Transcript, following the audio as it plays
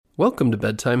Welcome to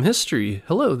Bedtime History.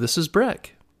 Hello, this is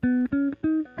Breck.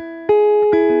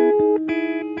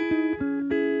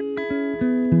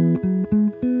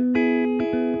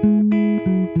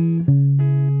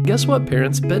 Guess what,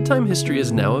 parents? Bedtime History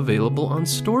is now available on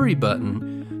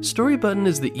Storybutton. Storybutton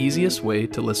is the easiest way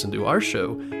to listen to our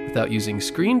show without using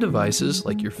screen devices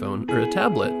like your phone or a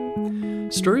tablet.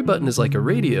 Storybutton is like a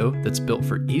radio that's built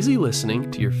for easy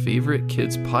listening to your favorite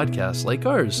kids' podcasts like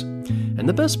ours. And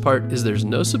the best part is there's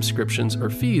no subscriptions or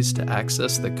fees to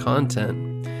access the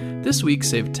content. This week,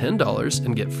 save $10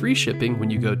 and get free shipping when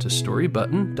you go to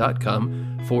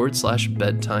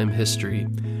storybutton.com/bedtime history.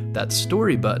 That's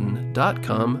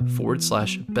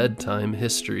storybutton.com/bedtime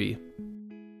history.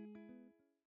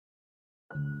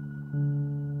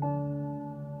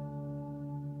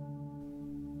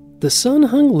 The sun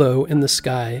hung low in the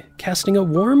sky, casting a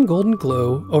warm golden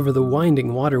glow over the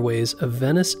winding waterways of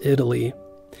Venice, Italy.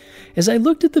 As I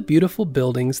looked at the beautiful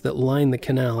buildings that lined the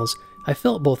canals, I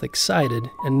felt both excited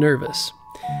and nervous.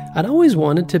 I'd always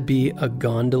wanted to be a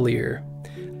gondolier.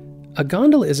 A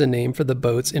gondola is a name for the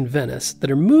boats in Venice that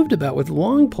are moved about with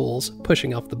long poles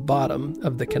pushing off the bottom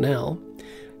of the canal.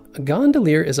 A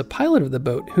gondolier is a pilot of the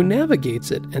boat who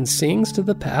navigates it and sings to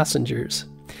the passengers.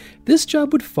 This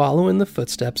job would follow in the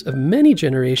footsteps of many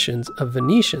generations of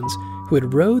Venetians who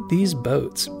had rowed these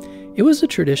boats. It was a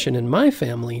tradition in my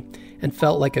family and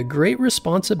felt like a great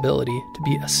responsibility to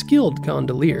be a skilled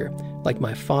gondolier, like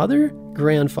my father,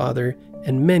 grandfather,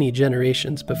 and many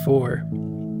generations before.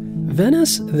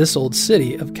 Venice, this old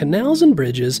city of canals and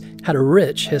bridges, had a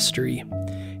rich history.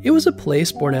 It was a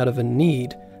place born out of a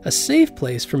need, a safe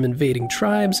place from invading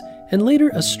tribes, and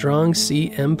later a strong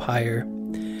sea empire.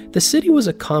 The city was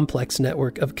a complex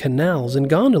network of canals and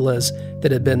gondolas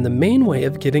that had been the main way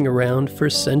of getting around for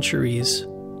centuries.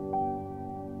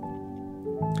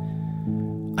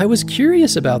 I was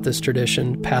curious about this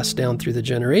tradition passed down through the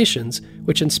generations,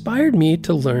 which inspired me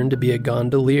to learn to be a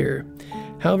gondolier.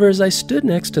 However, as I stood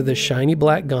next to the shiny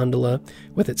black gondola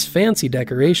with its fancy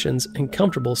decorations and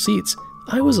comfortable seats,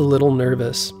 I was a little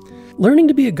nervous. Learning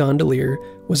to be a gondolier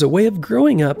was a way of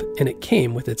growing up, and it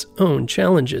came with its own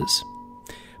challenges.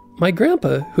 My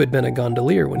grandpa, who had been a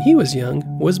gondolier when he was young,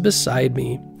 was beside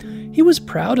me. He was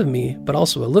proud of me, but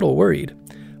also a little worried.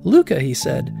 "Luca," he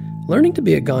said, "learning to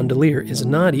be a gondolier is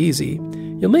not easy.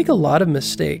 You'll make a lot of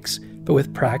mistakes, but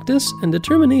with practice and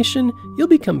determination, you'll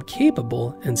become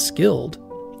capable and skilled."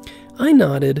 I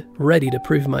nodded, ready to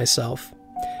prove myself.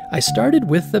 I started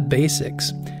with the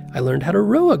basics. I learned how to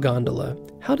row a gondola,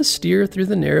 how to steer through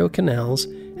the narrow canals,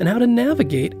 and how to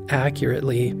navigate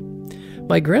accurately.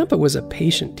 My grandpa was a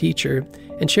patient teacher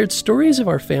and shared stories of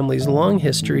our family's long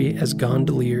history as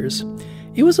gondoliers.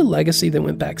 It was a legacy that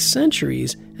went back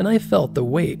centuries, and I felt the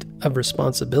weight of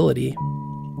responsibility.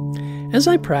 As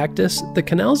I practiced, the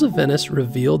canals of Venice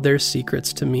revealed their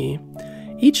secrets to me.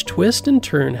 Each twist and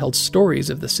turn held stories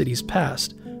of the city's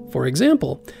past. For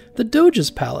example, the Doge's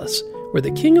Palace, where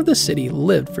the king of the city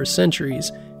lived for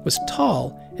centuries, was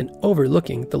tall and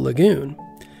overlooking the lagoon.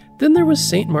 Then there was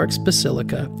St. Mark's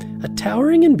Basilica, a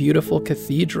towering and beautiful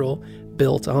cathedral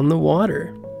built on the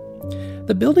water.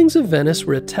 The buildings of Venice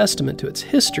were a testament to its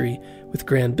history, with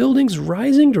grand buildings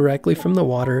rising directly from the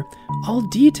water, all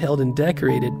detailed and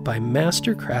decorated by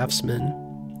master craftsmen.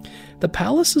 The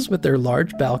palaces with their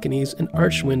large balconies and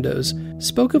arched windows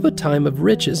spoke of a time of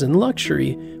riches and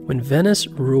luxury when Venice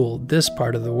ruled this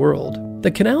part of the world. The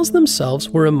canals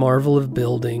themselves were a marvel of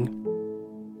building.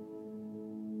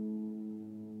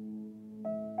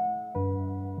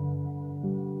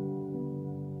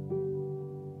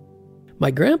 My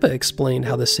grandpa explained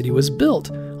how the city was built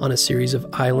on a series of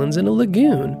islands in a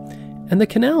lagoon, and the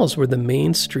canals were the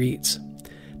main streets.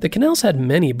 The canals had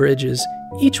many bridges,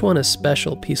 each one a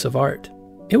special piece of art.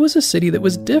 It was a city that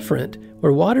was different,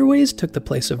 where waterways took the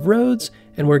place of roads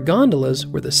and where gondolas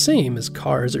were the same as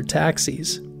cars or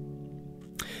taxis.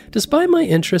 Despite my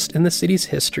interest in the city's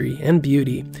history and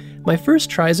beauty, my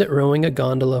first tries at rowing a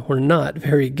gondola were not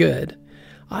very good.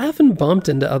 I often bumped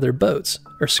into other boats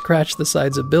or scratched the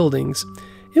sides of buildings.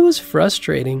 It was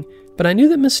frustrating, but I knew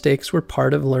that mistakes were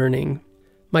part of learning.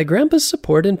 My grandpa's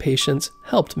support and patience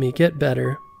helped me get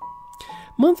better.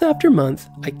 Month after month,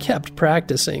 I kept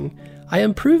practicing. I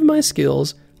improved my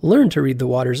skills, learned to read the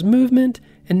water's movement,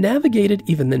 and navigated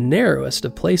even the narrowest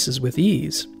of places with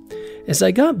ease. As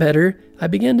I got better, I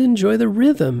began to enjoy the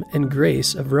rhythm and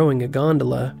grace of rowing a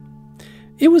gondola.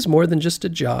 It was more than just a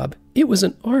job. It was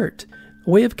an art, a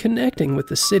way of connecting with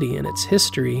the city and its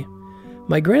history.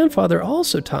 My grandfather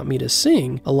also taught me to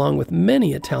sing, along with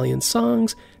many Italian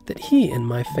songs that he and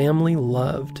my family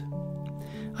loved.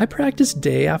 I practiced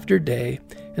day after day,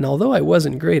 and although I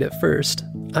wasn't great at first,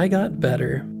 I got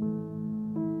better.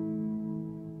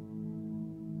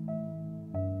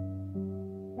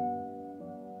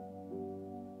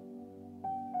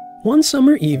 One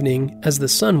summer evening, as the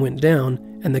sun went down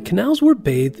and the canals were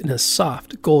bathed in a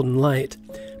soft golden light,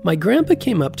 my grandpa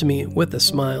came up to me with a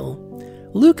smile.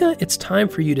 "Luca, it's time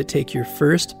for you to take your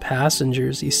first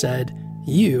passengers," he said.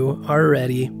 "You are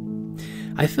ready."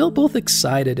 I felt both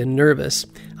excited and nervous.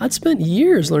 I'd spent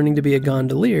years learning to be a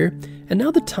gondolier, and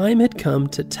now the time had come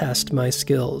to test my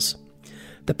skills.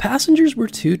 The passengers were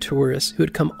 2 tourists who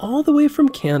had come all the way from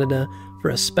Canada for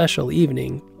a special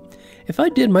evening. If I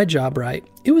did my job right,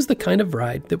 it was the kind of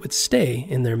ride that would stay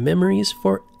in their memories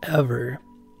forever.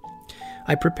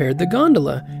 I prepared the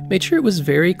gondola, made sure it was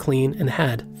very clean and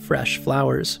had fresh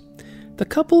flowers. The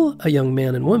couple, a young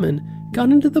man and woman,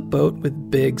 got into the boat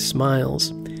with big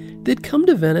smiles. They'd come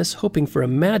to Venice hoping for a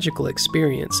magical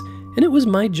experience, and it was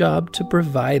my job to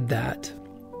provide that.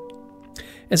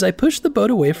 As I pushed the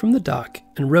boat away from the dock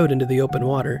and rode into the open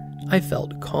water, I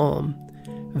felt calm.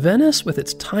 Venice, with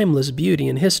its timeless beauty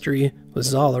and history,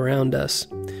 was all around us.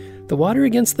 The water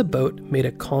against the boat made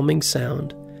a calming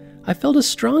sound. I felt a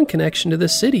strong connection to the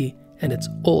city and its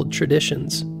old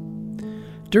traditions.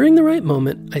 During the right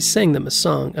moment, I sang them a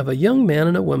song of a young man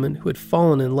and a woman who had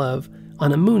fallen in love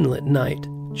on a moonlit night,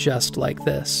 just like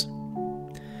this.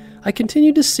 I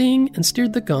continued to sing and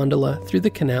steered the gondola through the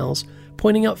canals,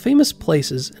 pointing out famous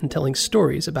places and telling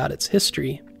stories about its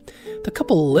history. The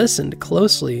couple listened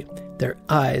closely, their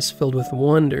eyes filled with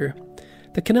wonder.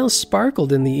 The canals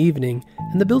sparkled in the evening,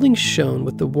 and the buildings shone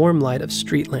with the warm light of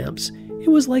street lamps. It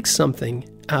was like something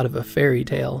out of a fairy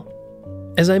tale.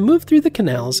 As I moved through the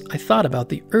canals, I thought about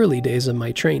the early days of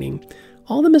my training,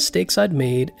 all the mistakes I'd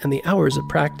made, and the hours of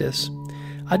practice.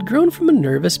 I'd grown from a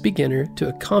nervous beginner to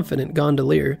a confident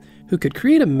gondolier who could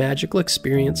create a magical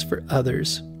experience for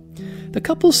others. The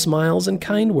couple's smiles and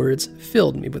kind words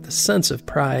filled me with a sense of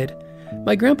pride.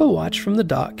 My grandpa watched from the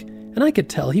dock, and I could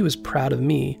tell he was proud of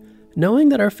me, knowing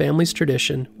that our family's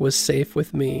tradition was safe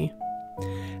with me.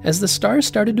 As the stars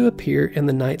started to appear in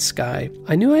the night sky,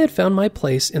 I knew I had found my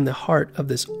place in the heart of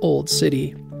this old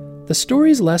city. The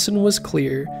story's lesson was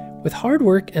clear. With hard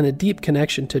work and a deep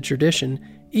connection to tradition,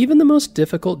 even the most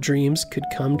difficult dreams could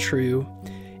come true.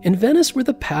 In Venice, where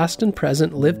the past and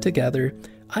present lived together,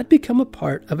 I'd become a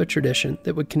part of a tradition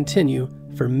that would continue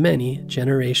for many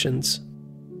generations.